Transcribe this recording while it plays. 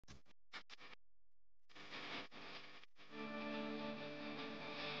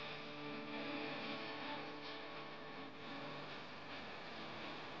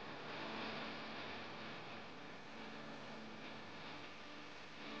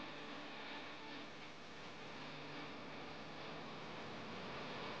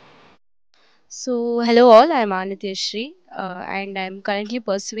Hello all, I'm Anityashri, and I'm currently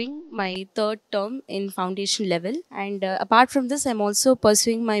pursuing my third term in foundation level. And apart from this, I'm also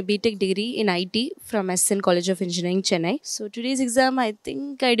pursuing my BTech degree in IT from SN College of Engineering, Chennai. So today's exam, I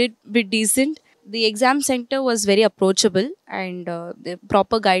think I did bit decent. The exam center was very approachable, and the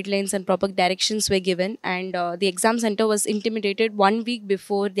proper guidelines and proper directions were given. And the exam center was intimidated 1 week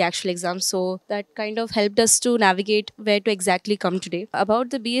before the actual exam, so that kind of helped us to navigate where to exactly come today.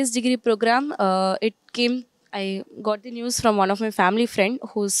 About the BS degree program, it came. I got the news from one of my family friend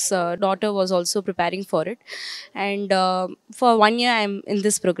whose daughter was also preparing for it, and for 1 year I'm in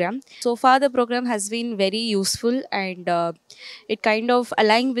this program. So far, the program has been very useful, and it kind of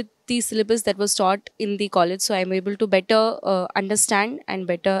aligned with the syllabus that was taught in the college. So I'm able to better understand and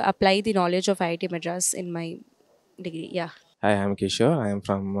better apply the knowledge of IIT Madras in my degree. Yeah. Hi, I'm Kishore.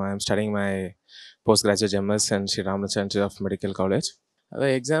 I'm studying my postgraduate MS in Sri Ramachandra Institute of Medical College. The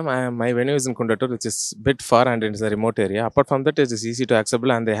exam, my venue is in Kundrathur, which is a bit far and it's a remote area. Apart from that, it is easy to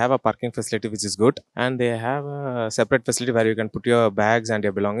accessible and they have a parking facility which is good. And they have a separate facility where you can put your bags and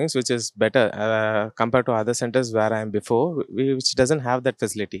your belongings, which is better compared to other centers where I am before, which doesn't have that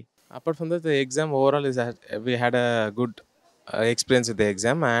facility. Apart from that, the exam overall is that we had a good experience with the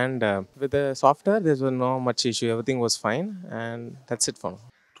exam, and with the software there was no much issue, everything was fine, and that's it for now.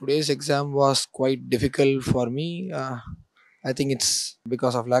 Today's exam was quite difficult for me. I think it's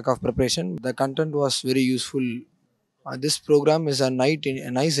because of lack of preparation. The content was very useful. This program is a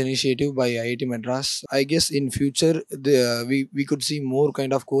nice initiative by IIT Madras. I guess in future we could see more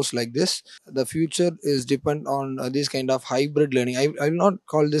kind of course like this. The future is depend on this kind of hybrid learning. I will not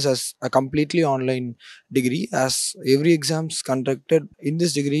call this as a completely online degree, as every exams conducted in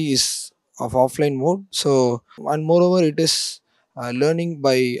this degree is of offline mode. So and moreover it is learning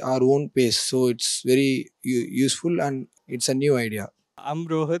by our own pace. So it's very useful and it's a new idea. I'm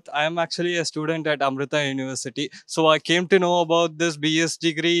Rohit. I am actually a student at Amrita University. So I came to know about this BS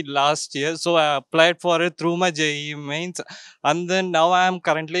degree last year. So I applied for it through my JEE mains. And then now I am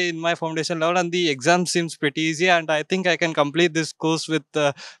currently in my foundation level and the exam seems pretty easy. And I think I can complete this course with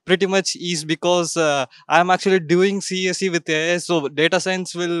pretty much ease because I am actually doing CSE with AI. So data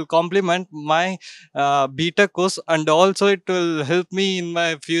science will complement my BTech course and also it will help me in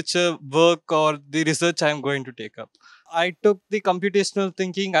my future work or the research I am going to take up. I took the computational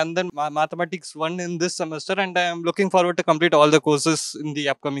thinking and then mathematics one in this semester, and I am looking forward to complete all the courses in the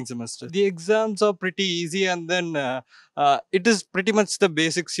upcoming semester. The exams are pretty easy, and then it is pretty much the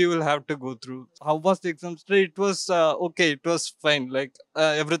basics you will have to go through. How was the exam today? It was okay. It was fine. Like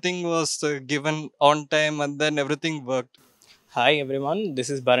everything was given on time, and then everything worked. Hi everyone, this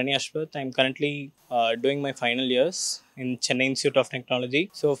is Bharani Ashwath. I'm currently doing my final years in Chennai Institute of Technology.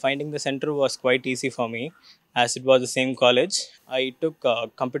 So finding the center was quite easy for me as it was the same college. I took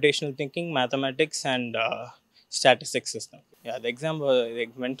computational thinking, mathematics and statistics system. Yeah, the exam it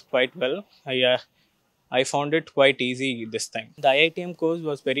went quite well. I found it quite easy this time. The IITM course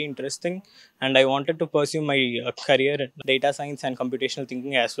was very interesting and I wanted to pursue my career in data science and computational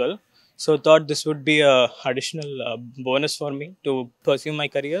thinking as well. So thought this would be a additional bonus for me to pursue my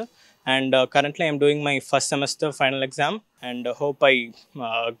career. And currently I'm doing my first semester final exam and hope I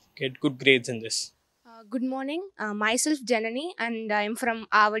get good grades in this. Good morning. Myself Janani and I am from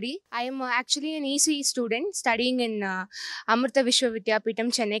Avadi. I am actually an EC student studying in Amrita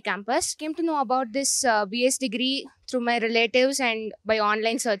Vishwavidyapeetham Chennai campus. Came to know about this BS degree through my relatives and by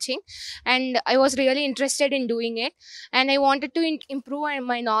online searching, and I was really interested in doing it, and I wanted to improve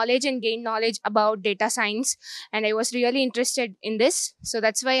my knowledge and gain knowledge about data science, and I was really interested in this, so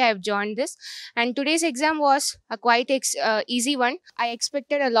that's why I have joined this. And today's exam was a quite easy one. I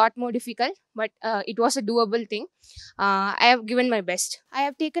expected a lot more difficult, but it was a doable thing. I have given my best. I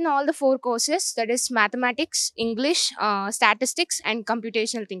have taken all the four courses, that is mathematics, English, statistics and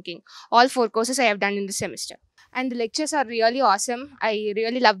computational thinking. All four courses I have done in the semester. And the lectures are really awesome. I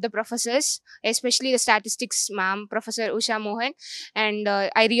really love the professors, especially the statistics ma'am, Professor Usha Mohan. And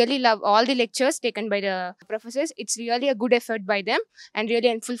I really love all the lectures taken by the professors. It's really a good effort by them and really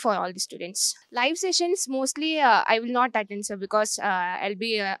helpful for all the students. Live sessions mostly I will not attend, sir, because I'll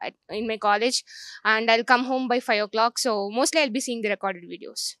be in my college and I'll come home by 5 o'clock. So mostly I'll be seeing the recorded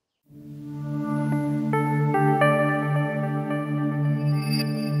videos.